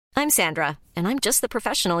I'm Sandra, and I'm just the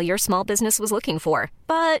professional your small business was looking for.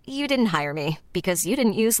 But you didn't hire me because you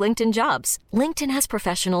didn't use LinkedIn Jobs. LinkedIn has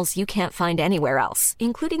professionals you can't find anywhere else,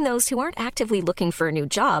 including those who aren't actively looking for a new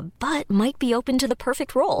job, but might be open to the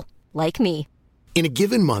perfect role, like me. In a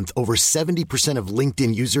given month, over 70% of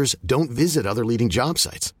LinkedIn users don't visit other leading job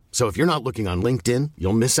sites. So if you're not looking on LinkedIn,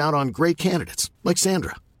 you'll miss out on great candidates like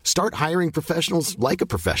Sandra. Start hiring professionals like a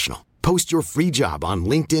professional. Post your free job on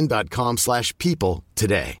linkedin.com/people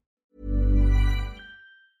today.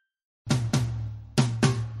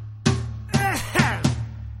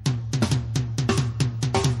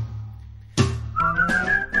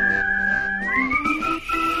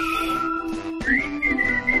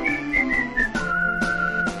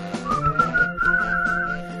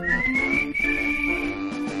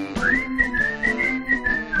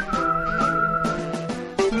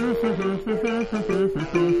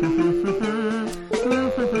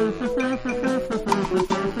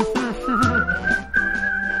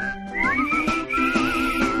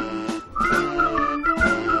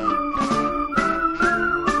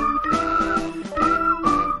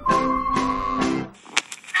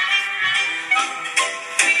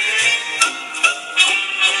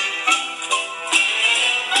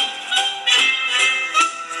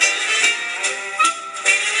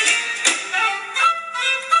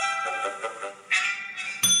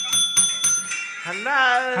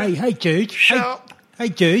 Hey, Jude. Shop. Hey,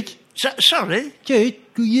 Jude. Sorry? Jude,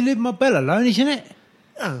 you leave my bell alone, isn't it?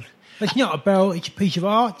 Oh. It's not a bell, it's a piece of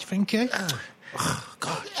art, thank you. Oh,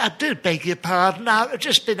 God. I do beg your pardon. I've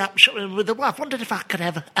just been up shopping with the wife. Wondered if I could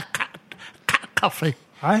have a cup of coffee.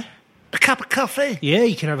 Hey? A cup of coffee? Yeah,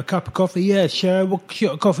 you can have a cup of coffee, yes. What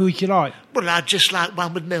sort of coffee would you like? Well, I'd just like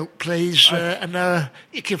one with milk, please. And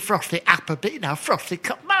you can froth it up a bit, frothy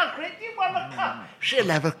cup. Margaret, you want a cup? She'll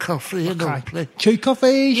have a coffee and all, please. 2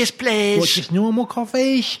 coffees? Yes, please. What, just normal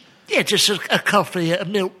coffees? Yeah, just a coffee, a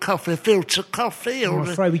milk coffee, a filter coffee. I'm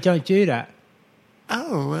afraid we don't do that.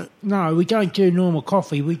 Oh. No, we don't do normal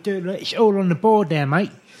coffee. We do, it's all on the board there,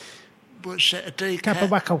 mate. What's that, a decaf?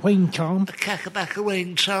 Cackawacka wing tom. A cackawacka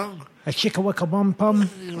wing tongue. A chickawacka bum pum.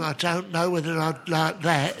 I don't know whether I'd like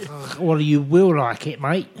that. Well, you will like it,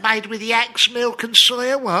 mate. Made with yak's milk and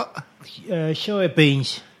soya, what? Soya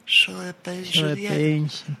beans. Soya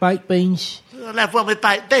beans. Baked beans. I'll have one with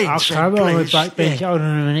baked beans. I'll have one with baked beans. Yeah. Hold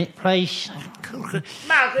on a minute, please. Margaret,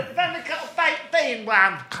 I've only got a baked bean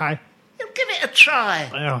one. Okay. You give it a try.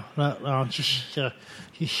 Well, look, I'm just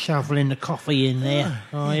shoveling the coffee in there.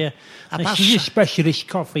 Oh, yeah. This is a specialist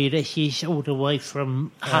coffee. This is all the way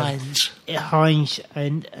from Heinz. Heinz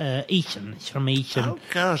and Eton. It's from Eton. Oh,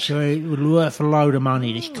 God. So it would be worth a load of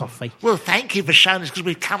money, this coffee. Well, thank you for showing us, because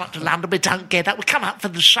we've come up to London. We don't get up. We come up for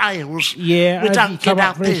the sales. Yeah, we don't get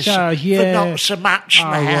up this for not so much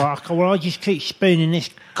now. Right. Well, I just keep spooning this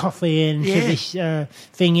coffee into this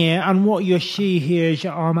thing here. And what you'll see here is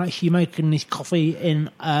that I'm actually making this coffee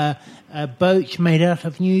in boats made out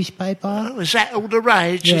of newspaper. Oh, is that all the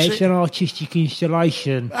rage? Yeah, is it's it? an artistic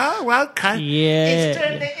installation. Oh, okay. Yeah. It's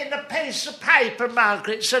doing it in a piece of paper,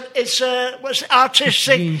 Margaret. It's what's it,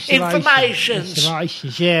 artistic information.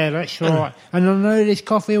 Installations, yeah, that's right. And I know this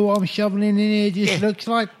coffee, what I'm shoveling in here, just looks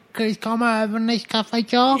like it's come out of a nice cafe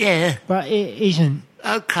jar. Yeah. But it isn't.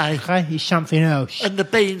 Okay. It's something else. And the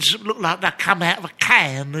beans look like they come out of a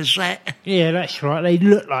can, is that? Yeah, that's right. They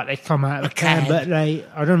look like they come out of a can, but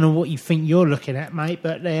I don't know what you think you're looking at, mate,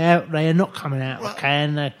 but they are not coming out of a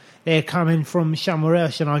can. They're coming from somewhere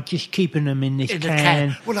else, and I'm just keeping them in this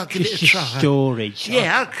can. Well, I'll give it a try. Storage.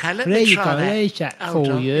 Yeah, okay, let me try that. There you go, there's that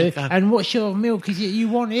for you. And what sort of milk is it you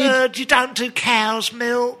wanted? You don't do cow's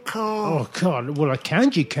milk, or...? Oh, God, well, I can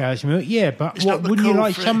do cow's milk, yeah, but wouldn't you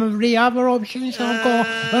like some of the other options I've got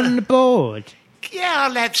on the board? Yeah,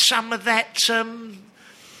 I'll have some of that,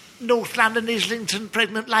 North London Islington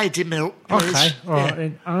pregnant lady milk, please. Okay, all right,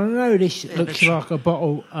 then. I know this looks like a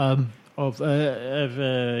bottle of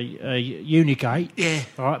Unigate. Yeah.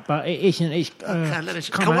 Right, but it isn't. It's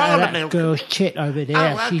come out of that milk. Girl's tit over there.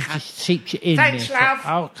 Oh, okay. She just seeps it in. Thanks, there. love.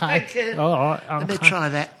 Okay. Thank you. All right. Let me try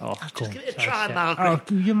that. Oh, just give it a try, Margaret.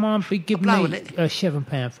 Do you mind giving me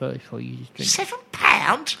 £7 first for you?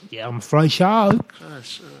 £7? Yeah, I'm afraid so.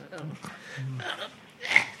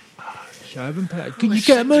 £7. Can you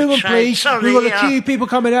get a move on, please? Sorry, we've got a few people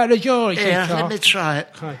coming out of the door. Yeah, let me try it.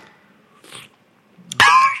 Okay.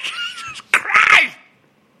 Jesus Christ!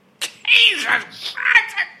 Jesus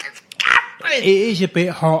Christ, it's disgusting! It is a bit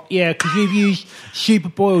hot, yeah, because we've used super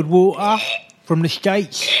boiled water from the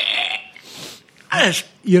States.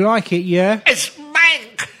 You like it, yeah? It's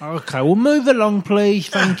mank. Okay, well, move along, please.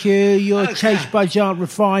 Thank you. Your taste buds aren't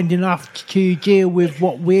refined enough to deal with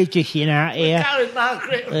what we're dishing out here. We're going,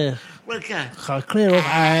 Margaret. We're going. Okay, clear off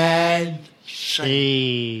and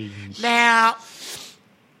scene. Now,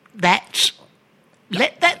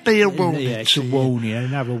 let that be a warning. Yeah, it's to a you. warning,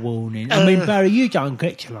 another warning. I mean, Barry, you don't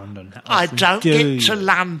get to London that I often, don't do get you? to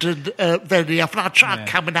London very often. I tried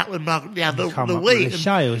coming up with Margaret the other Come the up week. with the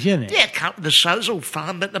sales, isn't it? Yeah, come to the show, it's all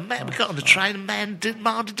fun, but the man, we got on the train, and the man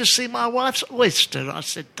demanded to see my wife's oyster. I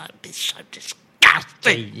said, don't be so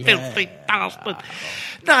disgusting, filthy bastard.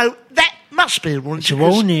 No, that must be a warning. It's a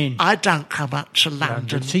warning. I don't come up to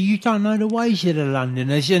London. So you don't know the ways of the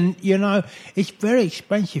Londoners, and you know it's very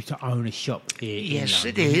expensive to own a shop here. Yes,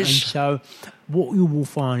 in it London. is. And so what you will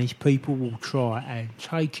find is people will try and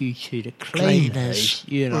take you to the cleaners.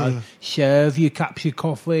 You know, serve you cups of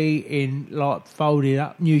coffee in like folded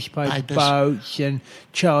up newspaper boats and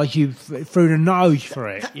charge you through the nose for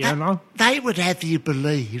it. You know, they would have you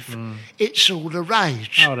believe it's all the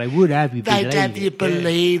rage. Oh, they would have you believe. They'd have you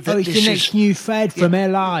believe that it's this the next new fad from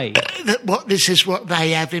LA. This is what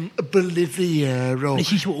they have in Bolivia. Or,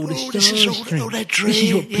 this is what all the stars drink. All they drink. This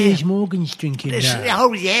is what Piers Morgan's drinking now.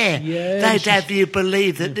 Oh yeah, they'd have you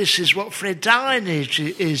believe that this is what Fred Dine is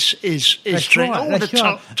drinking. All the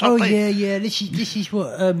top. Oh yeah. This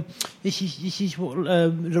is what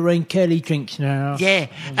Lorraine Kelly drinks now. Yeah,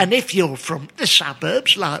 and if you're from the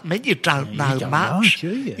suburbs like me, you don't know much.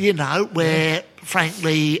 Do you? You know where,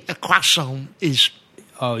 frankly, a croissant is.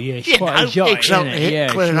 Oh yeah, it's quite exotic, exotic, isn't it? Yeah,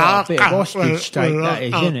 it's like a bit of ostrich steak, that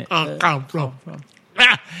is, isn't it? Come from.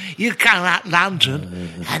 You go out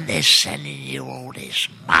London and they're selling you all this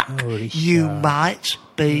muck. You might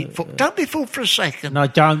be... Don't be fooled for a second. No,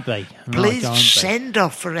 don't be. Please send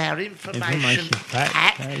off for our information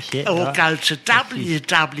pack or go to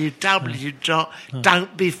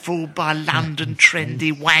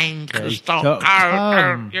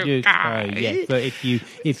www.don'tbefoolbyLondonTrendyWankers.co.uk. Yeah, but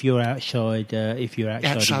if you're outside the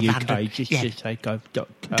UK, just say go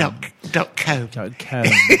 .com.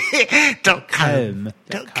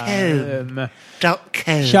 .com.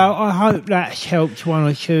 So I hope that's helped one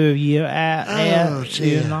or two of you out there.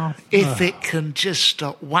 You know? If it can just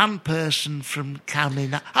stop one person from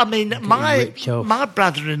coming up. I mean, my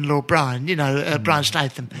brother-in-law, Brian, Brian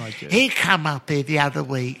Statham, he come up here the other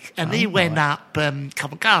week and he went up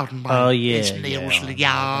Covent Garden way. Oh, yeah. There's Neil's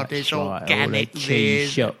Yard, there's organic cheese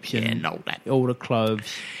shops and all that. All the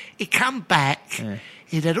clothes. He come back... Yeah.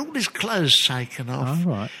 He'd had all his clothes taken off.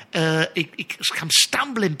 Oh, right. He come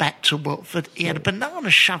stumbling back to Watford. He had a banana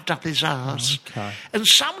shoved up his arse. Okay. And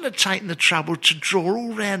someone had taken the trouble to draw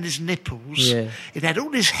all round his nipples. Yeah. He'd had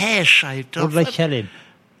all his hair shaved off. What did they tell him?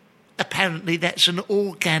 Apparently that's an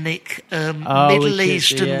organic Middle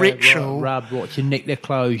Eastern ritual. To nick their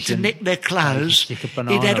clothes. Nick their clothes. Stick a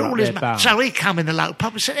banana He'd had all his so he come in the local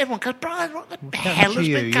pub and said, everyone goes, Brian, what the hell has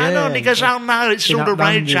been going on? He goes, oh no, it's all the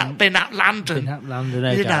rage up, been up London. Been up London,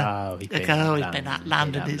 he's been up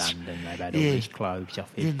London. They've had all his clothes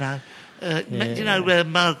off him.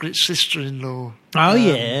 Margaret's sister-in-law. Oh,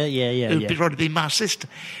 yeah. Who'd probably be my sister.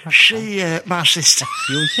 My sister.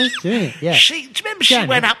 Your sister, yeah. Do you remember she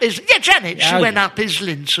went up Janet. She went up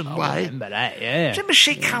Islington way. I remember that, yeah. Do you remember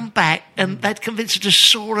she come back and they'd convinced her to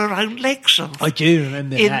saw her own legs off? I do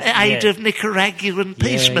remember that. In aid of Nicaraguan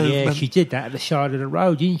peace movement. Yeah, she did that at the side of the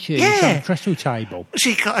road, didn't she? Yeah. Some trestle table.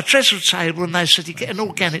 She got a trestle table and they said, you get an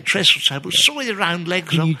organic trestle table, saw your own legs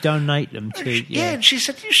off. Can you donate them to... Yeah, and she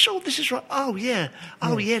said, you saw this is right. Oh, yeah,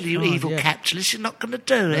 you evil capitalist, you're not going to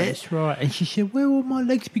do it. That's right. And she said, where will my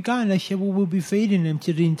legs be going? They said, well, we'll be feeding them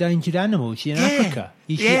to the endangered animals in Africa.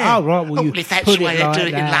 You said, oh, right, well, you if that's put the way it they like do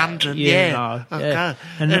it that, in London, yeah.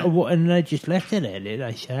 And they just left it there,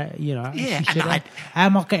 they said, Yeah, she said, how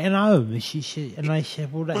am I getting home? And she said, and they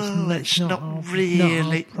said, well, that's not really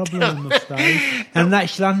our problem, I'm afraid. And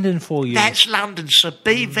that's London for you. That's London, so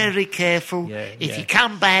be very careful. If you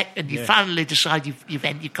come back and you finally decide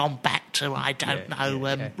you've gone back to, I don't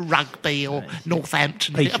know, Rugby or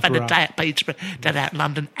Northampton. I've had a day at Peterborough, day out in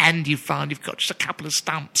London, and you find you've got just a couple of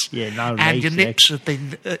stumps. And your nips have been,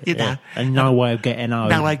 and no way of getting home.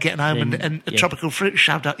 No way of getting home, and tropical fruit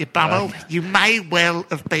shoved up your bum. You may well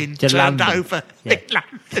have been turned over in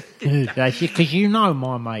London. Because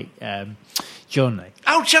my mate Johnny.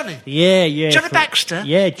 Oh, Johnny. Yeah. Johnny Baxter.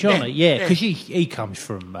 Yeah, Johnny. Yeah, because he comes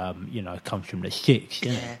from the sticks.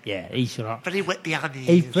 Yeah, he's like very wet behind the ears.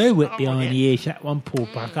 He's very wet behind the ears. That one poor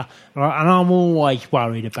bugger. Right, and I'm always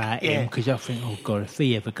worried about him because I think, oh God, if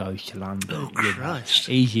he ever goes to London, Christ,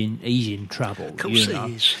 he's in trouble. Of course he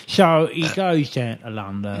is. So he goes down to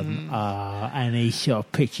London and he sort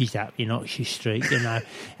of pitches up in Oxford Street,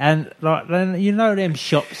 and like then them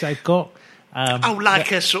shops they've got.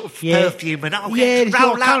 Like a sort of perfume and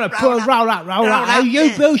roll up.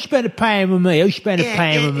 You spend a pound with me. You spend a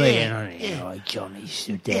pound with me. And Johnny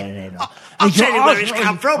stood down there. I'll tell you where it's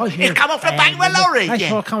come from. It's come off the back of a lorry.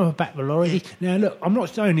 That's why I come off the back of a lorry. Now look, I'm not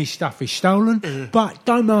saying this stuff is stolen, but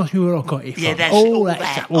don't ask me where I got it from. Yeah, that's all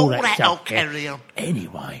that I'll carry on.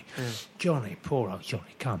 Anyway, Johnny, poor old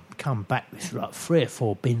Johnny, come back with like 3 or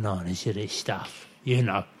 4 bin liners of this stuff.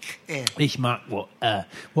 This muck what they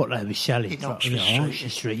were selling in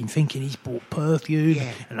Oxford Street, and thinking he's bought perfume,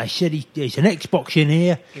 and they said there's an Xbox in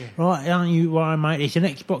here, right? Aren't you right, mate? There's an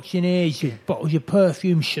Xbox in here. There's bottles of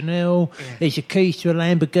perfume, Chanel. There's a keys to a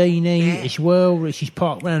Lamborghini as well, which is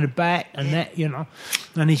parked round the back, and that,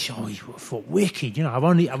 And he thought wicked,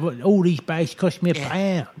 I've all these bags cost me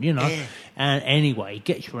 £1, And anyway, he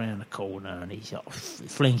gets round the corner and he sort of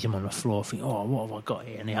flings them on the floor, thinking, oh, what have I got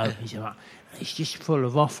here? And he opens them up. It's just full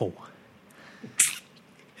of offal.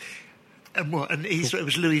 And what? And it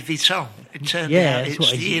was Louis Vuitton. It turned out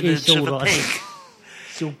it's the innards of a pig.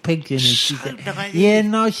 It's all pigs in it. So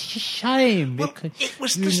it's just a shame. Well, it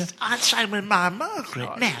was the same with my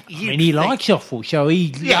Margaret. Now, he likes offal, so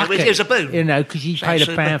he it was a boon. Because he paid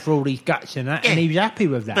 £1 for all these guts and that, and he was happy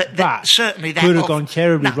with that. But certainly that could have gone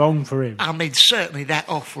terribly wrong for him. I mean, certainly that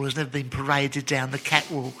offal has never been paraded down the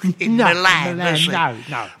catwalk in Milan.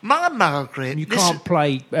 No. My Margaret. You can't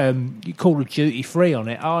play Call of Duty free on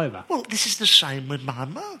it either. Well, this is the same with my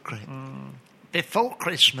Margaret. Before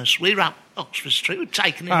Christmas, we were up Oxford Street. We'd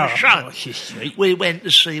taken in a show. We went to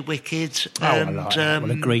see Wicked.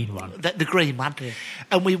 The green one. The green one. Yeah.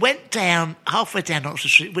 And we went down, halfway down Oxford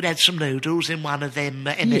Street, we'd had some noodles in one of them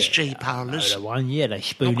MSG parlours.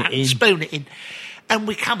 They spoon it in. And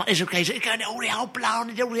we come up, there's a case, going, all the old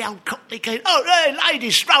blonde, all the old cockney going, hey,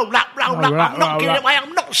 ladies, roll up. I'm not giving it away.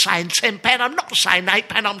 I'm not saying £10, I'm not saying £8,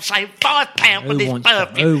 I'm saying £5 for this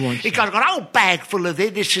perfume. He goes, I've got a whole bag full of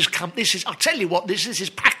this. This is, I'll tell you what, this is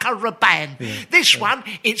Paco Rabanne. Yeah. This one,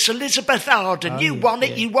 it's Elizabeth Arden. You want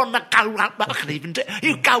it, you want to go up, but I can even do it.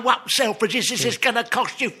 You go up Selfridges, this is going to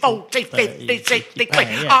cost you 40, 50, 60 quid.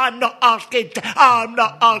 I'm not asking, but I'm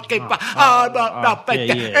not £5,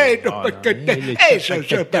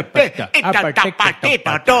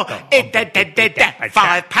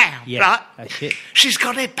 right? That's it. She's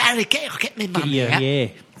got it, Barry, get me money out. Yeah,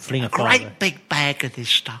 fling a great big bag of this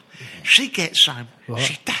stuff. She gets home. What?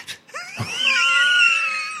 She dabs.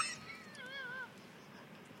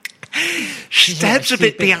 She stabs a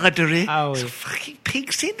bit behind her ear. It's a fucking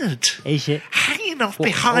pig's innard. Is it? Hanging off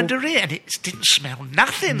behind her ear, and it didn't smell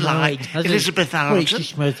nothing like Elizabeth Arden. Well, it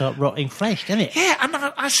just smells like rotting flesh, doesn't it? Yeah, and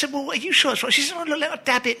I said, well, are you sure it's right? She said, oh, look, let me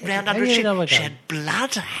dab it round under her chin. She had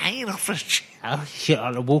blood hanging off her chin. Oh, shit,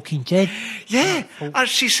 like The Walking Dead. Yeah.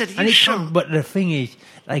 She said, are you sure? But the thing is,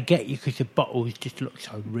 they get you because the bottles just look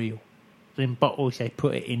so real. Them bottles they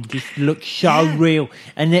put it in just look so real.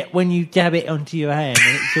 And that when you dab it onto your hand,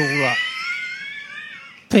 and it's all like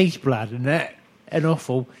pig's blood and that, and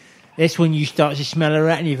offal, that's when you start to smell a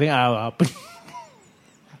rat and you think,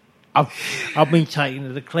 I've been taken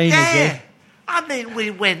to the cleaners there. I mean, we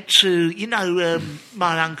went to,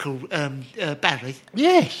 my uncle Barry.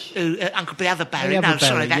 Yes. Uncle the other Barry.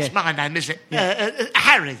 That's my name, isn't it? Yeah.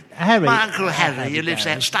 Harry. Harry. My uncle Harry, who lives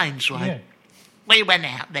out Staines Way. Yeah. We went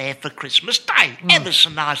out there for Christmas Day. Ever so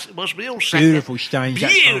nice it was. We all sat beautiful there. Staines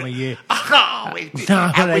that time of year.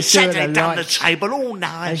 We sat there down the table all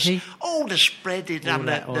nice. All the spreaded on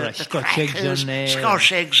the Scotch eggs on there.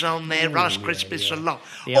 Scotch eggs on there, Rice Krispies a lot.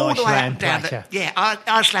 The all the way Iceland down platter.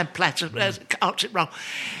 Iceland platter, Arctic roll.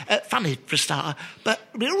 Funny for a starter. But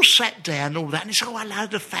we all sat down, all that, and it's hello,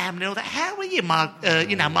 the family, all that. How are you?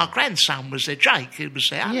 My grandson was there, Jake, who was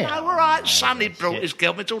there. Hello, all right, Sonny brought his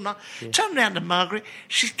girl, it's all nice. Turned round to Margaret,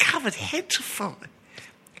 she's covered head to foot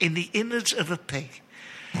in the innards of a pig.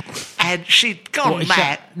 And she'd gone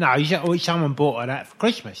mad. Someone bought her that for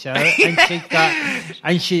Christmas.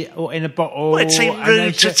 And she in a bottle. Well, it seemed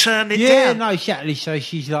rude to turn it down. Yeah, no, exactly. So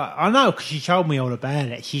she's like, I know, because she told me all about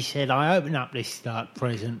it. She said, I opened up this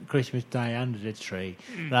present Christmas Day under the tree,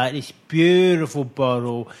 this beautiful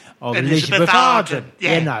bottle of Elizabeth Arden.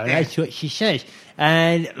 Yeah, that's what she says.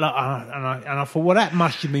 And I thought, well, that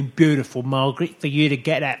must have been beautiful, Margaret, for you to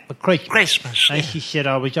get that for Christmas. And she said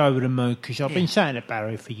I was over the moon because I've been saying to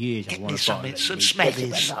Barry for years. Get me some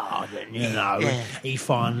smellies. You know,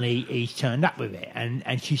 and he turned up with it.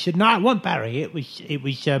 And she said, no, it wasn't Barry. It was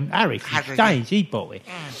Harry from Staines. He bought it.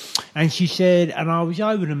 And she said, and I was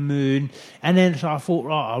over the moon. And then so I thought,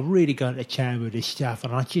 right, I'll really go to town with this stuff.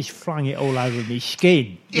 And I just flung it all over my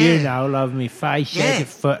skin, you know, all over my face, head,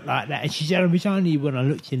 foot, like that. And she said, it was only when I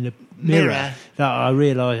looked in the mirror that I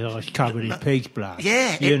realised I was covered in pig's blood.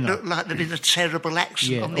 Yeah, it looked like there'd been a terrible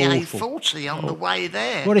accident on the A40 on the way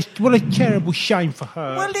there. What a terrible shame for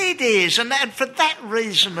her. Well, it is, and for that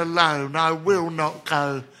reason alone, I will not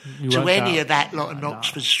go to any of that lot in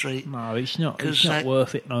Oxford Street. No, it's not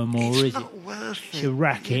worth it no more, is it? It's not worth it. It's a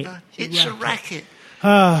racket. It's a racket.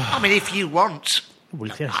 I mean, if you want... Well,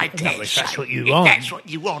 that's what you want. That's what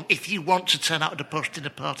you want. If you want to turn up at a posh dinner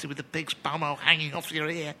party with a pig's bumhole hanging off your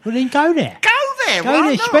ear... Well, then go there. Go there,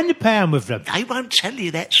 why not? Spend £1 with them. They won't tell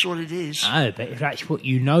you that's what it is. No, but if that's what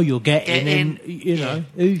you know you're getting, then, you know,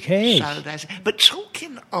 who cares? So but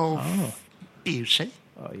talking of beauty...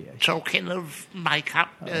 Oh, yes. Talking of makeup,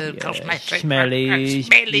 cosmetics... Smellies,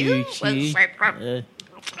 beauty... I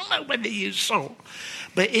don't know whether you saw,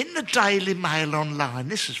 but in the Daily Mail online,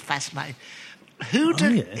 this is fascinating...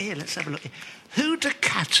 Here, let's have a look. Huda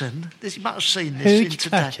Kattan, you might have seen this in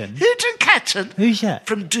today. Huda Kattan, who's that?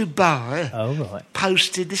 From Dubai,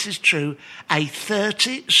 posted, this is true, a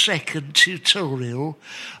 30-second tutorial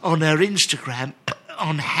on her Instagram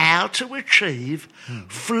on how to achieve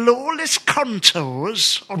flawless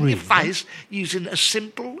contours on your face using a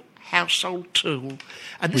simple household tool.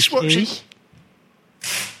 And this is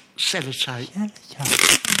sellotape.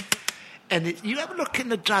 And you have a look in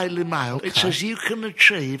the Daily Mail. It says you can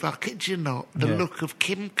achieve, I kid you not, the look of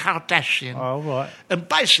Kim Kardashian. Oh, right. And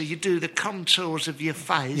basically you do the contours of your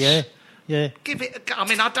face. Yeah. Give it a go. I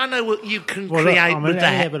mean, I don't know what you can create with that. Let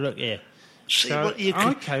me have a look here. See what you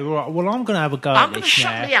can... Okay, right. Well, I'm going to have a go at this now. I'm going to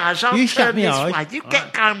shut my eyes. I'll turn this way. You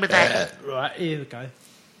get going with that. Right, here we go.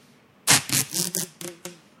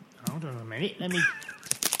 Hold on a minute. Let me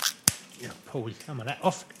pull some of that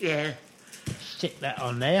off. Yeah. Stick that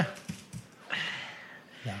on there.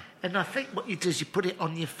 Yeah. And I think what you do is you put it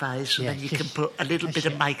on your face and then you can put a little bit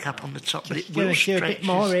of makeup on the top, but it will stretch. A bit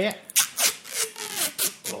more here.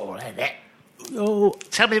 Oh, like that. Oh,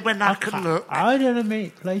 tell me when I can look. Hold on a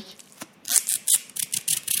minute, please.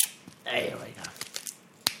 There we go.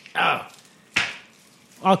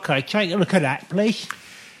 Oh. Okay, take a look at that, please.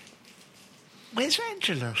 Where's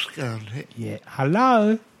Angelos gone? Yeah.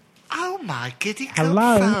 Hello? Oh, my giddy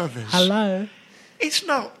godfathers. Hello? It's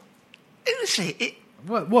not... Who is it?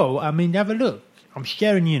 Well, I mean, have a look. I'm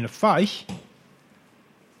staring you in the face.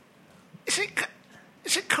 Is it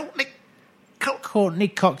Courtney? Courtney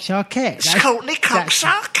Cox Arquette. It's Courtney Cox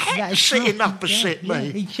Arquette sitting opposite me.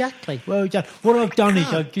 Yeah, exactly. Well done. What I've done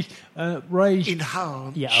is I've just raised...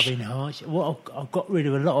 Enhanced. Yeah, I've enhanced. I've got rid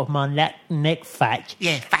of a lot of my neck fat.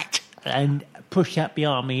 Yeah, fat. And pushed up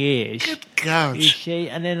behind my ears. Good God. You see?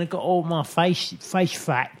 And then I got all my face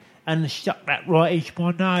fat and stuck that right into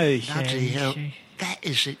my nose. Bloody hell. That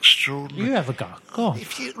is extraordinary. You have a go. Go on.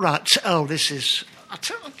 This is... I'm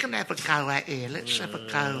going to have a go at here. Let's have a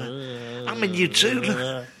go. I mean, you do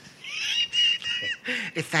look...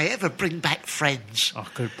 If they ever bring back Friends... I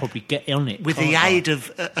could probably get on it. With the aid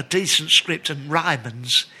of a decent script and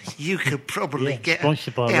Ryman's, you could probably get...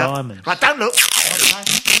 Sponsored by Ryman's. Right, don't look.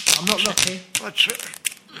 I'm not looking. What's it?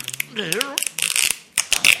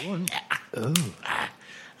 I'm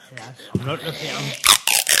not looking.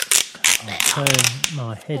 I'll turn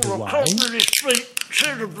my head away. I can't really speak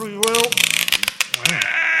terribly well.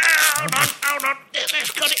 Hold on.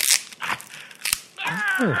 Let's got it.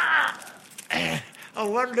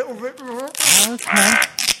 One little bit more. Okay.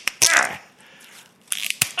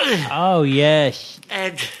 Oh, yes.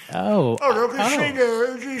 And...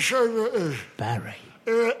 Barry.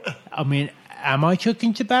 I mean, am I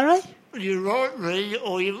talking to Barry? You might be,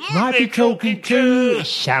 or you might be talking to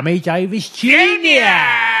Sammy Davis Jr.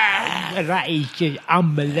 That is just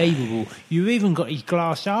unbelievable. You've even got his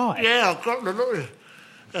glass eye. Yeah, I've got the look.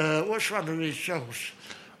 What's one of his songs?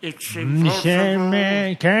 It's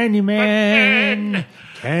Sandman, Candyman,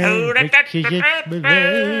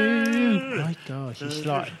 my gosh, it's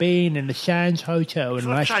like being in the Sands Hotel in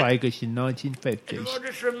Las Vegas in 1950s. You want to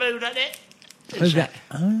just remove that there?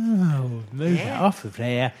 Move it off of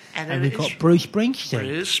there. And we've got Bruce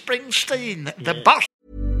Springsteen. The boss.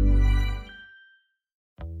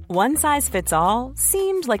 One size fits all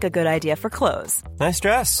seemed like a good idea for clothes. Nice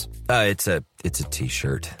dress. It's a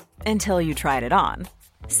t-shirt. Until you tried it on.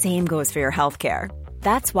 Same goes for your healthcare.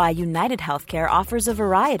 That's why United Healthcare offers a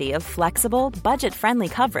variety of flexible, budget-friendly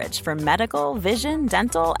coverage for medical, vision,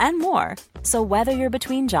 dental, and more. So whether you're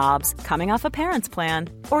between jobs, coming off a parent's plan,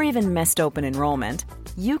 or even missed open enrollment,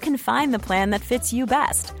 you can find the plan that fits you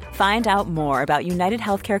best. Find out more about United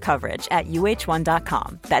Healthcare coverage at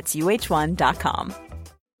uh1.com. That's uh1.com.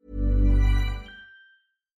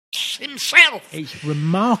 Himself. It's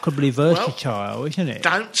remarkably versatile, isn't it?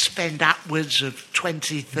 Don't spend upwards of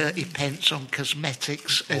 20, 30 pence on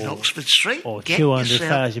cosmetics in Oxford Street. Or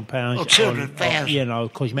 £200,000 or 200,000 on,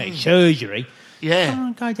 cosmetic surgery. Yeah. Come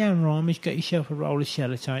on, go down, Ramis, get yourself a roll of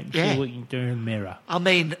sellotape and see what you can do in the mirror. I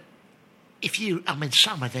mean,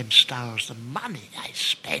 some of them stars, the money they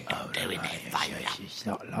spend on doing their makeup. It's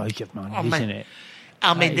not loads of money, isn't it?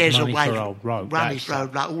 I mean, there's a way. For old road. Like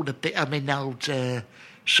all the bit. I mean, old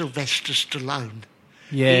Sylvester Stallone.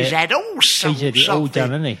 Yeah. He's had all sorts. He's had it all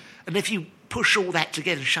done, hasn't he? And if you push all that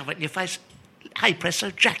together and shove it in your face, hey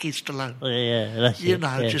presto, Jackie Stallone. Yeah, that's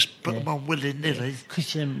it. Just put them on willy-nilly.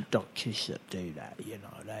 Because them doctors that do that,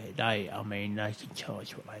 they can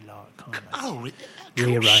charge what they like, can't they? Oh,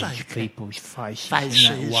 rearrange people's faces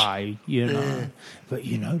in that way, But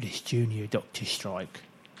this junior doctor strike.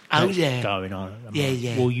 Going on at the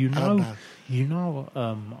moment. Well,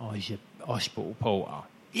 I was a hospital porter.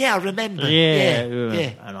 Yeah, I remember. Yeah.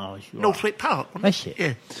 And I was Northwick Park. That's it.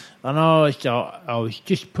 Yeah. And I was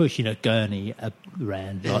just pushing a gurney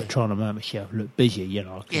around, trying to make myself look busy,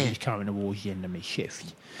 because it was coming towards the end of my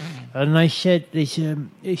shift. And they said, it's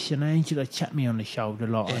an Angela tapped me on the shoulder,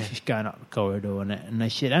 I was just going up the corridor and they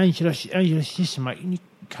said, Angela, listen, mate, you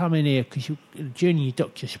come in here because the junior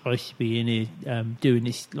doctor's supposed to be in here doing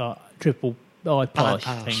this triple bypass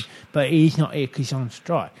thing, but he's not here because he's on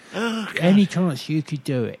strike. Any chance you could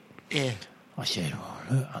do it? Yeah. I said, well,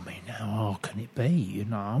 look, how hard can it be,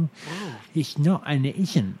 It's not, and it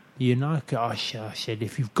isn't, I said,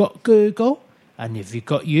 if you've got Google and if you've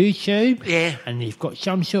got YouTube and you've got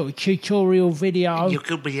some sort of tutorial video. You're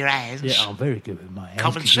good with your hands. Yeah, I'm very good with my hands.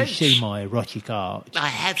 Common sense. You see my erotic art. I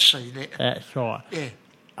have seen it. That's right. Yeah.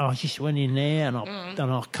 I just went in there and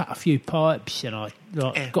I cut a few pipes and I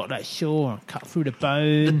got that saw and cut through the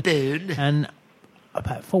bone. And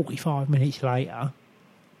about 45 minutes later,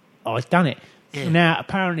 I'd done it. Yeah. Now,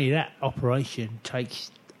 apparently that operation takes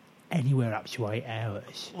anywhere up to 8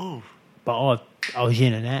 hours. Ooh. But I was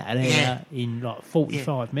in and out of there in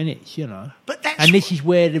 45 minutes, But and this is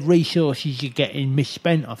where the resources are getting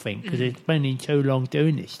misspent, I think, because they're spending too long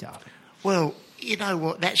doing this stuff. Well, you know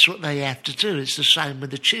what? That's what they have to do. It's the same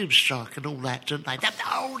with the tube strike and all that, don't they?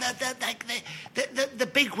 The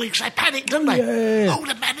big wigs, they panic, don't they? Yeah. All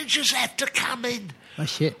the managers have to come in.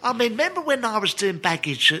 That's it. I mean, remember when I was doing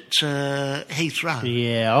baggage at Heathrow?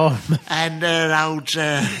 Yeah. And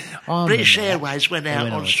old British Airways went out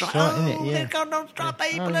on strike. They've gone on strike.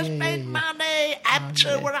 People have spent money.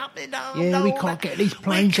 ABTA were up in arms. Yeah, we can't get these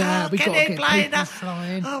planes out. We've got to get people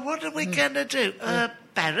flying. Oh, what are we going to do?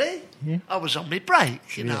 Barry, I was on my break.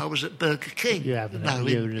 I was at Burger King. You're having a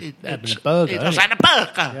burger. I was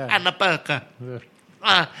having a burger.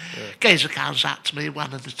 Geezer comes up to me,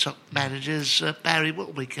 one of the top managers, Barry, what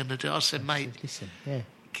are we going to do? I said, mate, listen,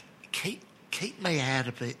 keep me out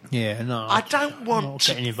of it. Yeah, no. I don't want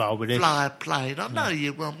to involved with fly a plane. I know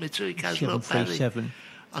you want me to. He goes, look, Barry,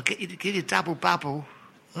 I'll get you to give you a double bubble.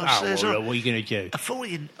 What are you going to do?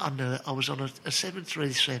 I was on a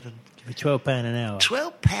 737. For £12 an hour.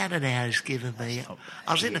 £12 an hour is given me.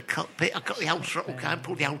 I was in the cockpit. I got the old throttle going,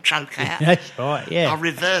 pulled the old choke out. That's right. Yeah. I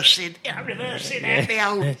reverse it out the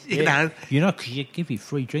old. Because you give you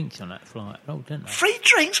free drinks on that flight, don't they? Free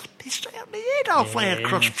drinks? I pissed out my head halfway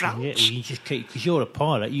across France. Yeah, you just keep, because you're a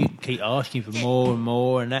pilot, you can keep asking for more and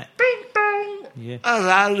more and that. Bing bong. Yeah.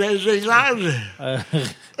 Hello, there's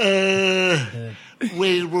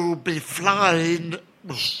we will be flying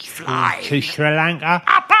to Sri Lanka.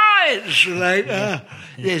 Sri Lanka.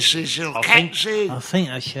 This is your taxi. I think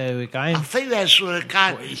that's where we're going. I think that's where we're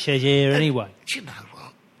going. What it says here anyway. Do you know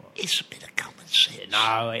what? It's a bit of common sense.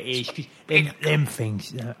 No, it is. Them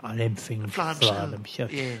things fly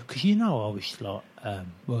themselves. Yeah. Because I was like,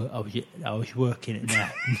 I was working at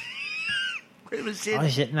that. I was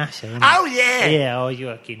at NASA. Oh, yeah. Yeah, I was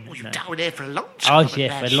working. Well, you were there for a long time. I was there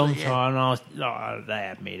for a long time. And they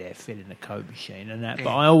had me there filling the code machine and that.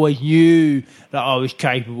 But I always knew that I was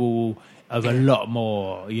capable of a lot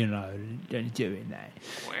more, than doing that.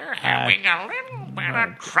 We're having a little bit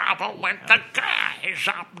of trouble with the guys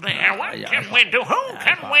up there. What can we do? Who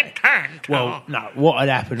can we turn to? Well, no, what had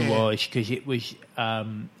happened was, because it was...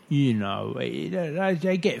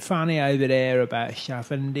 they get funny over there about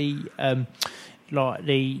stuff, and like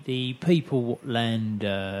the people that land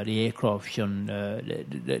the aircraft on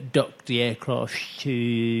that dock the aircraft to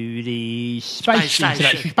the space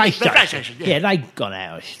station. Yeah, they got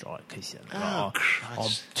out of strike because of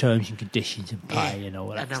terms and conditions and pay and all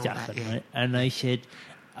that stuff. And they said,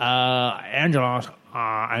 Angela,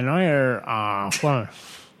 and I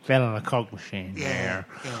fell on a cog machine there,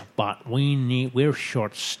 but we're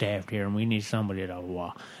short staffed here, and we need somebody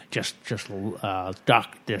to just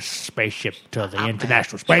dock this spaceship to the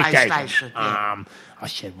International Space Station. I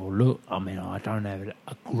said, well, look, I mean, I don't have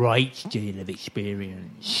a great deal of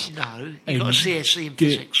experience. No, you've got a CSC in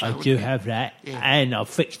physics. I do have that, and I've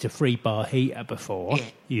fixed a 3-bar heater before,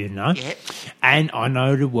 you know, and I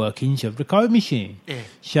know the workings of the code machine.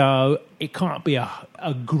 So it can't be a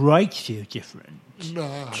great deal different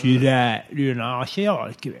to that, you know. I said,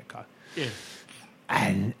 let's give it a go.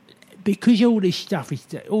 And because all this stuff is,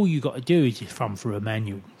 all you got to do is just thumb through a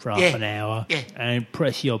manual for half an hour and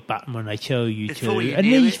press your button when they tell you Before to. And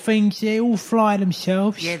these things, they all fly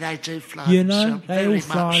themselves. Yeah, they do fly themselves. They all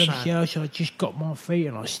fly so. themselves. So I just got my feet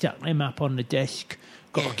and I stuck them up on the desk,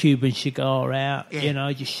 got a Cuban cigar out, you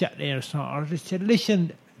know, just sat there and I just said,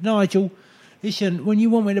 listen, Nigel, when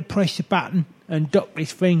you want me to press the button and dock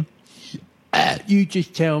this thing, you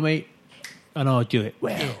just tell me and I'll do it.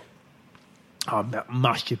 Well, I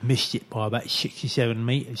must have missed it by about 67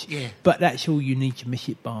 metres. But that's all you need to miss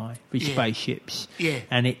it by with spaceships.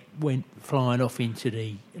 And it went flying off into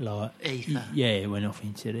the ether. It went off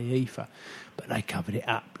into the ether. But they covered it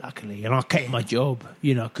up, luckily. And I kept my job,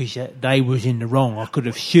 you know, because they was in the wrong. I could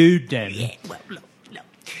have sued them. Yeah, well, look.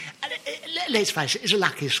 Let's face it, it's a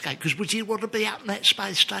lucky escape, because would you want to be up in that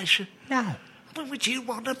space station? No. I mean, would you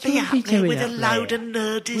want to be up there with a load of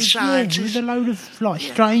nerdy scientists? With a load of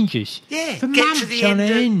strangers. Yeah, for get months to the on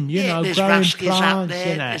end. you know, there's growing Ruskies plants, up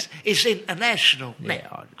there. you know. It's international. Yeah,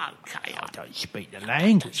 I don't speak the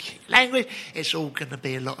language. It's all going to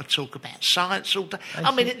be a lot of talk about science all day.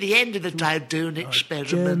 I mean, at the end of the day, doing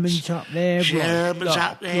experiments. Germans up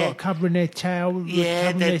there. Like covering their tail.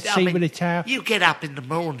 Covering their seat with a towel. You get up in the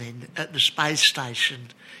morning at the space station.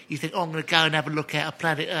 You think, I'm going to go and have a look at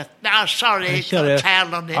planet Earth. No, sorry, it's got a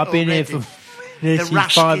towel on it. I've been here for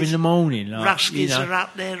since 5 in the morning. Ruskies are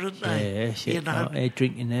up there, aren't they? Yeah, they're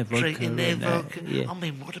drinking their vodka. I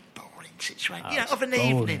mean, what a boring situation. Of an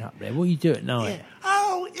evening. Up there. What do you do at night?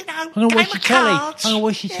 Oh, I'm going to watch the telly. I'm going to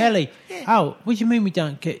watch the telly. Oh, what do you mean we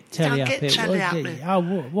don't get telly up here? Oh,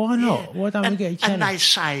 why not? Why don't we get a telly? And they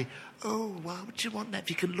say, why would you want that if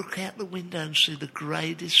you can look out the window and see the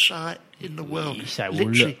greatest sight in the world? You say,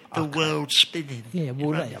 literally, the world spinning. Yeah,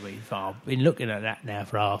 well, I've been looking at that now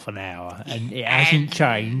for half an hour and it hasn't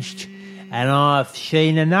changed. And I've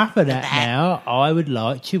seen enough of that now. I would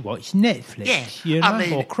like to watch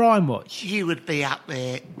Netflix, or Crime Watch. You would be up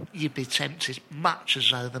there, you'd be tempted, much as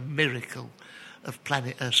though the miracle of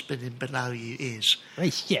planet Earth spinning below you is.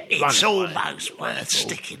 It's almost worth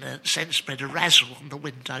sticking a scent spreader razzle on the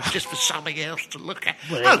window just for something else to look at.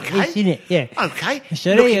 Isn't it? Yeah. Okay.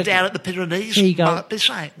 So looking down at the Pyrenees might be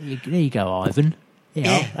saying. There you go, Ivan. Look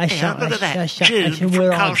at that. June from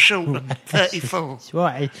Carl Shulman, 34. That's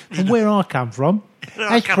right. From where I come from,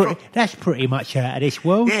 that's pretty much out of this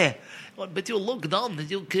world. Yeah. But you look down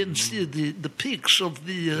and you can see the peaks of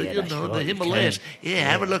the Himalayas.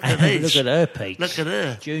 Have a look at these. Look at her peaks. Look at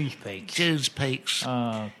her. June's peaks.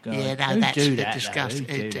 Oh, God. Yeah, no, that's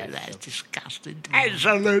disgusting. That's disgusting.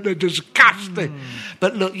 Absolutely disgusting.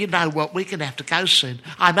 But look, you know what? We're going to have to go soon.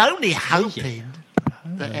 I'm only hoping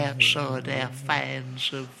that outside our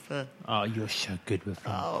fans of... you're so good with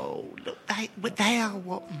them. Oh, look, they are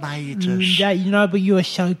what made us. But you are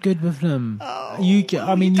so good with them. You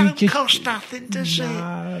don't cost nothing, does it?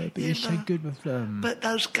 No, but you're so good with them. But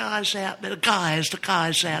those guys out there, the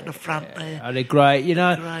guys out the front there. They're great, you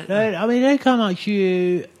know. They come up to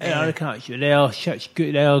you. They are such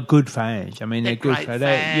good. They are good fans. I mean, they're good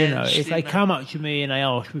fans. If they come up to me and they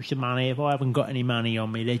ask for some money, if I haven't got any money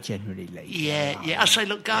on me, they generally leave. I say,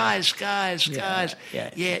 look, guys.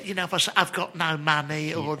 If I say I've got no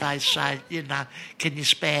money, or they say, can you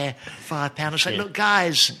spare £5? I say, look,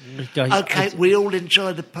 guys, okay, we all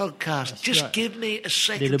enjoy the podcast. Just give me a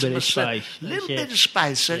second to myself. A little bit of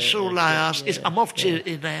space. That's all I ask. I'm off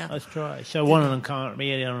duty now. That's right. So one of them came up to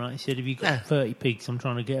me earlier and said, have you got 30 pigs? I'm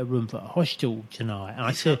trying to get a room for a hostel tonight. And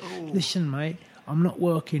I said, listen, mate, I'm not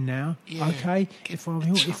working now, okay? If I'm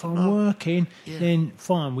working, then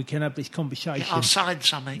fine, we can have this conversation. I'll sign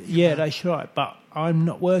something. That's right, but I'm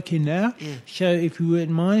not working now, so if you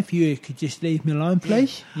wouldn't mind, if you could just leave me alone,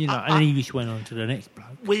 please. And he just went on to the next bloke.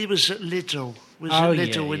 We was at Lidl,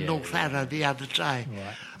 in North Harrow the other day.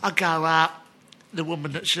 Right. I go up, the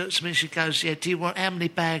woman that looks at me, she goes, "Yeah, do you want, how many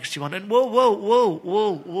bags do you want?" And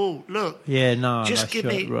whoa, look. Yeah, no, just that's give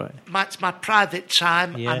me, right. It's my private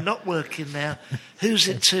time. Yeah. I'm not working now. Who's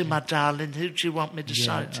it to, my darling? Who do you want me to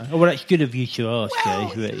say to? Well, that's good of you to ask,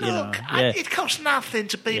 Well, but, look, it costs nothing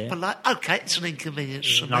to be polite. Okay, it's an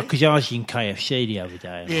inconvenience for me. Because I was in KFC the other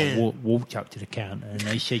day, and I Yeah. walked up to the counter, and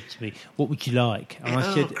they said to me, "What would you like?" And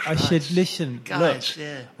Oh, I said, "Listen, guys, look."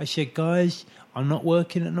 yeah. I said, "Guys, I'm not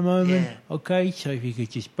working at the moment. Yeah. Okay, so if you could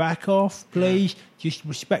just back off, please. Just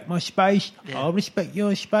respect my space. Yeah. I'll respect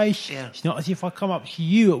your space. Yeah. It's not as if I come up to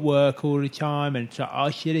you at work all the time and say,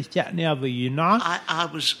 I should this, that, and the other, you know? I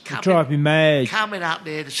was It drives me mad. coming up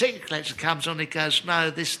there. The ticket collector comes on. He goes,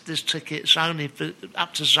 "No, this ticket's only for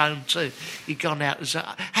up to zone 2. You've gone out.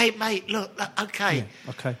 Hey, mate, look, okay. Yeah,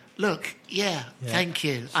 okay. Look, thank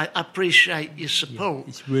you. I appreciate your support.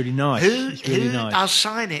 It's really nice. It's really nice. I'll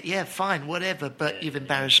sign it. Yeah, fine, whatever. But you've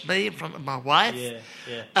embarrassed me in front of my wife.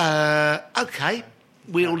 Okay,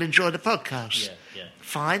 we all enjoy the podcast. Yeah.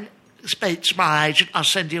 Fine. Speak to my agent. I'll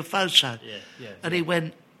send you a photo. And he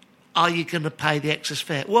went, "Are you going to pay the excess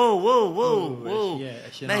fare?" Whoa.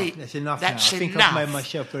 That's Mate, enough. That's enough. That's now. I think enough. I've made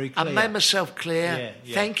myself very clear. I've made myself clear.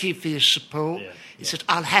 Yeah. Thank you for your support. He said,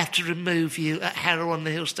 "I'll have to remove you at Harrow on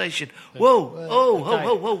the Hill station." Okay.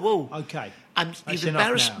 Whoa. Okay. You've That's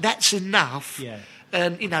embarrassed. enough now. That's enough. Yeah.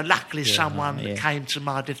 And, luckily someone came to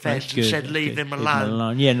my defence That's and good, said, that's "Leave good, him leave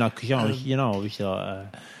alone." Yeah, no, because I was, I was like,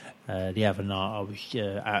 the other night I was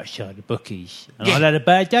outside the bookies, and I had a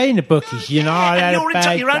bad day in the bookies. I had and a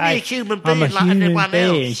bad you're only day. a human I'm being a like human anyone being,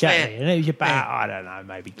 else. exactly. Yeah. And it was about I don't know,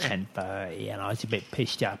 maybe 10:30, and I was a bit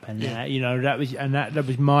pissed up, and that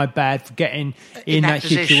was my bad for getting in that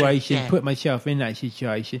position, situation, put myself in that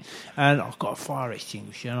situation, and I got a fire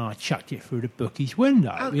extinguisher and I chucked it through the bookies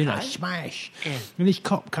window, smash. Yeah. And this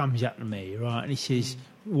cop comes up to me, right, and he says,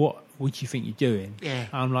 "What do you think you're doing?" Yeah.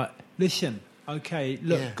 I'm like, "Listen, okay,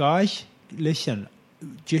 look, guys, listen,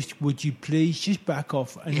 would you please just back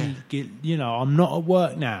off and get, I'm not at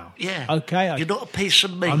work now. Yeah. Okay. You're not a piece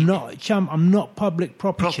of meat. I'm not public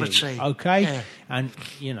property. Okay. Yeah. And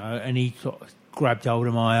and he sort of grabbed hold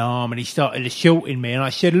of my arm and he started assaulting me, and I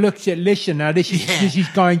said, "Listen, now this is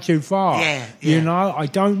going too far. I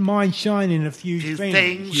don't mind signing a few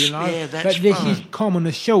things, that's but this fine. is common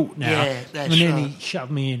assault now." Yeah, that's and then right. he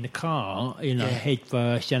shoved me in the car, head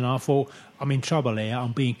first, and I thought, I'm in trouble here.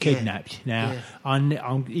 I'm being kidnapped now.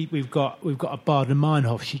 We've got a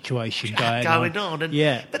Baden-Meinhof situation going on.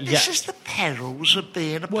 And, but this is the perils of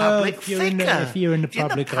being a well, public figure. If you're in the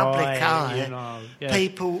public eye,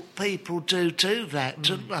 people do that,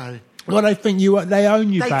 don't they? Well, they think they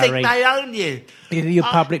own you, They Barry. think they own you. If you're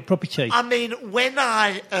public property. I mean, when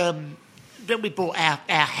we bought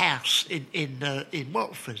our house in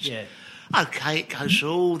Watford. Yeah. Okay, it goes to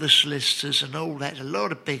all the solicitors and all that, a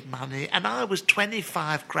lot of big money, and I was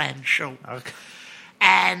 25 grand short. Okay.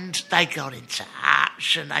 And they got in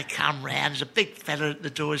touch, and they come round. There's a big fella at the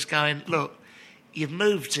door is going, "Look, you've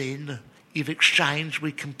moved in, you've exchanged,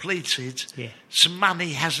 we completed. Some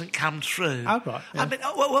money hasn't come through." Oh, right. Yeah. I mean,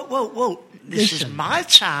 whoa. This is my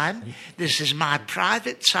time. This is my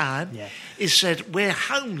private time. Yeah. He said, "We're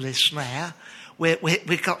homeless now.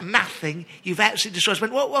 We've got nothing. You've absolutely destroyed us." I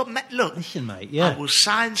went, "Well, look, listen, mate, I will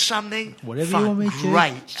sign something. Whatever fine, you want me to.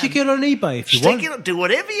 Great. Stick it on eBay if you want. Do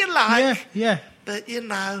whatever you like. Yeah. But, they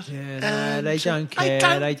don't care.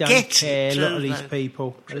 They don't get care. It, a lot of do these they?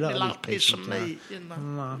 people. A lot like of piece these of people. meat,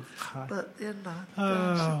 No. But,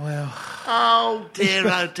 Oh, well. Oh, dear,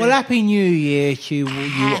 oh, dear. Well, Happy New Year to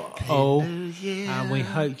you all. New Year. And we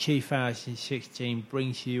hope 2016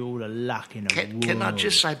 brings you all the luck in the world. Can I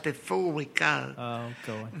just say before we go,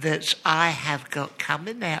 go on. that I have got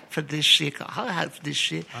coming out for this year, I hope for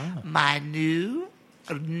this year, my new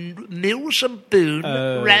Mills and Boone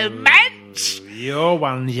romance. Your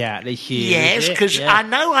one's out this year. Yes, because I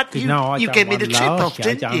know you gave me the tip off,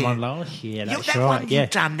 didn't I done you? one last year. That's that right. one you've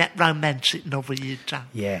done, that romantic novel you've done.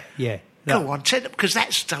 Yeah. Go on, tell them, because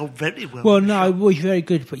that's told very well. Well, no, it was very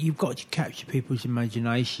good, but you've got to capture people's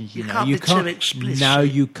imaginations. You can't you be can't. too explicit. No,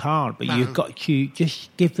 you can't. But you've got to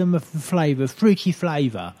just give them a fruity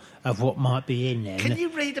flavour of what might be in there. Can you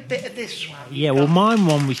read a bit of this one? Yeah. Well, mine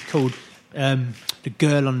one was called "The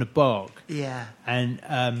Girl on the Bog." Yeah. And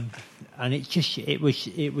it was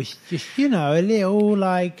just a little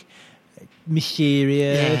like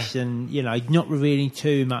mysterious and not revealing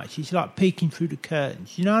too much. It's like peeking through the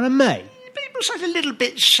curtains. You know what I mean? People say a little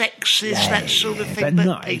bit sexist, that sort of thing,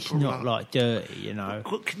 but it's people not like dirty,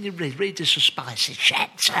 What can you read? Read us a spicy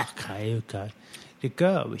chapter. Okay. The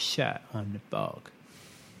girl was sat on the bog,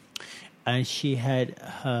 and she had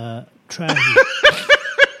her trousers.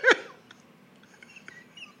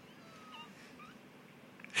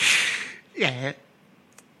 Yeah.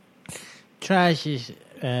 Trousers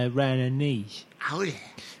round her knees. Oh, yeah.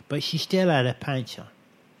 But she still had her pants on.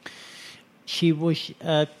 She was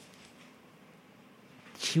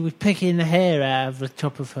picking the hair out of the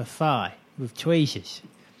top of her thigh with tweezers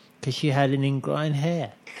because she had an ingrown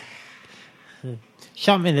hair.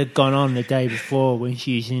 Something had gone on the day before when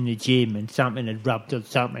she was in the gym and something had rubbed on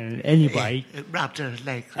something. Anyway, it rubbed her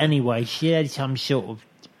leg. Anyway, she had some sort of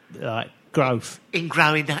growth.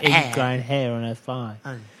 Ingrowing hair on her thigh.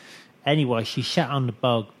 Oh. Anyway, she sat on the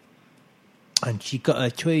bog and she got her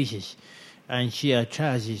tweezers and she had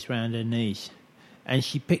trousers round her knees. And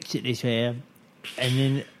she picked at this hair and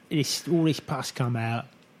then all this pus come out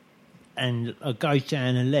and it goes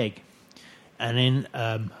down her leg. And then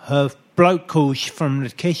her bloke calls from the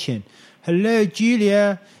kitchen, "Hello,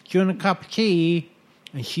 Julia, do you want a cup of tea?"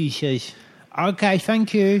 And she says, "Okay,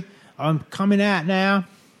 thank you. I'm coming out now."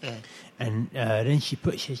 Yeah. And then she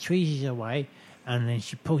puts her tweezers away and then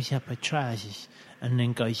she pulls up her trousers and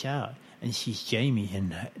then goes out and sees Jamie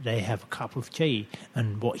and they have a cup of tea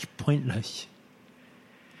and watch Pointless.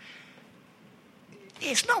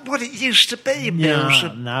 It's not what it used to be, Mills.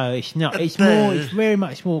 No, it's not. It's very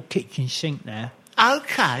much more kitchen sink now.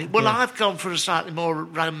 Okay, well, yeah. I've gone for a slightly more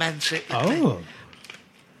romantic thing.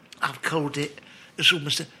 I've called it, it's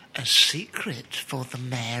almost a secret for the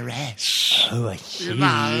mayoress. Oh, I see. You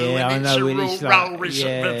know, yeah, I know. It's a role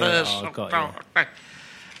reversal. Oh, got you.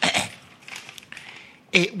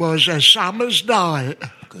 It was a summer's night.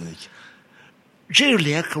 Good.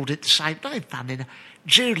 Julia called it the same name, funny enough.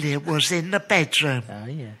 Julia was in the bedroom. Oh,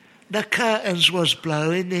 yeah. The curtains was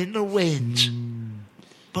blowing in the wind.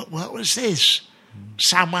 But what was this?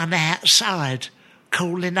 Someone outside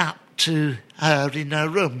calling up to her in her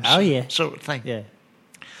room. Oh, yeah. Sort of thing. Yeah.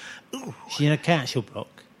 Ooh. She's in a council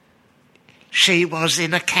block. She was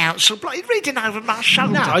in a council block. You're reading over my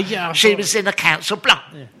shoulder. No, yeah. She was in a council block.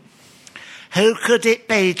 Yeah. Who could it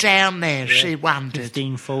be down there, she wondered.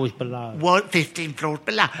 15 floors below. What, 15 floors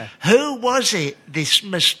below? Who was it, this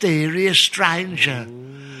mysterious stranger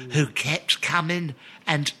who kept coming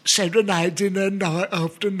and serenading her night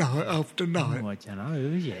after night after night? Oh, I don't know,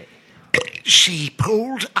 who is it? She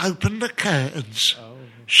pulled open the curtains. Oh.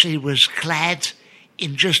 She was clad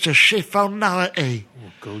in just a chiffon nightie.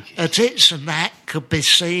 Oh, gorgeous. Her tits and that could be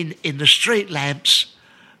seen in the street lamps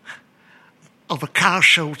of a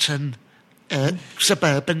Carshalton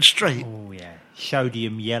suburban street. Oh, yeah.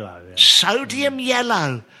 Sodium yellow. Yeah. Sodium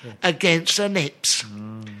yellow against her nips.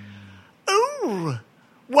 Ooh,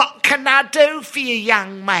 what can I do for you,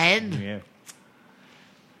 young man? Yeah.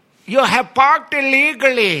 You have parked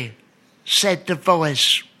illegally, said the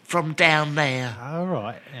voice from down there. All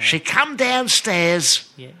right. Yeah. She come downstairs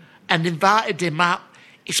and invited him up.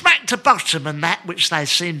 He smacked the bottom and that, which they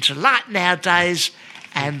seem to like nowadays,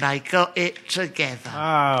 and they got it together.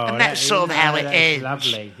 Oh, and that's sort of how it ends.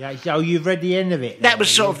 Lovely. You've read the end of it. That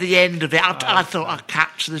was sort of the end of it. I thought I'd cut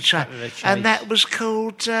to the chase. And that was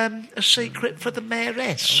called A Secret for the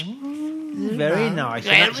Mayoress. Very nice.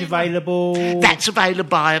 And that's available... That's available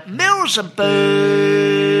by Mills and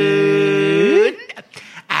Boone.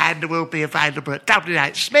 And will be available at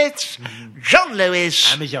W.H. Smith's, John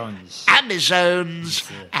Lewis, Amazons,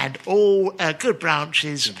 and all good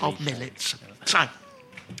branches of Millets. So,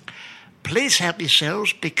 please help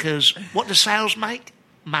yourselves, because what do sales make?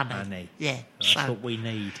 Money. Yeah. That's what we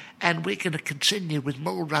need. And we're going to continue with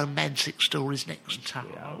more romantic stories next time.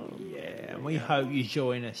 Oh, yeah. We hope you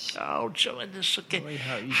join us. Oh, join us again.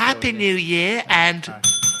 Happy New Year, and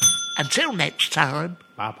until next time.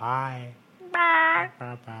 Bye-bye. Bye.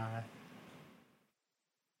 Bye-bye.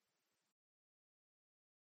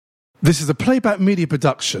 This is a Playback Media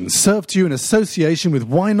production served to you in association with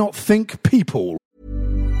Why Not Think People.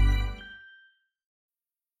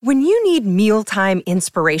 When you need mealtime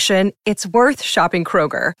inspiration, it's worth shopping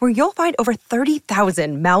Kroger, where you'll find over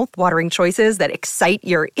 30,000 mouth-watering choices that excite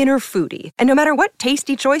your inner foodie. And no matter what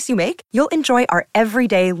tasty choice you make, you'll enjoy our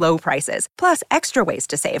everyday low prices, plus extra ways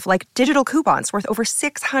to save, like digital coupons worth over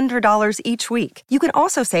 $600 each week. You can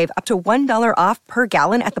also save up to $1 off per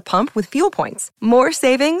gallon at the pump with fuel points. More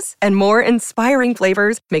savings and more inspiring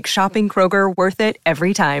flavors make shopping Kroger worth it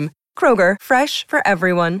every time. Kroger, fresh for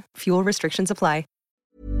everyone. Fuel restrictions apply.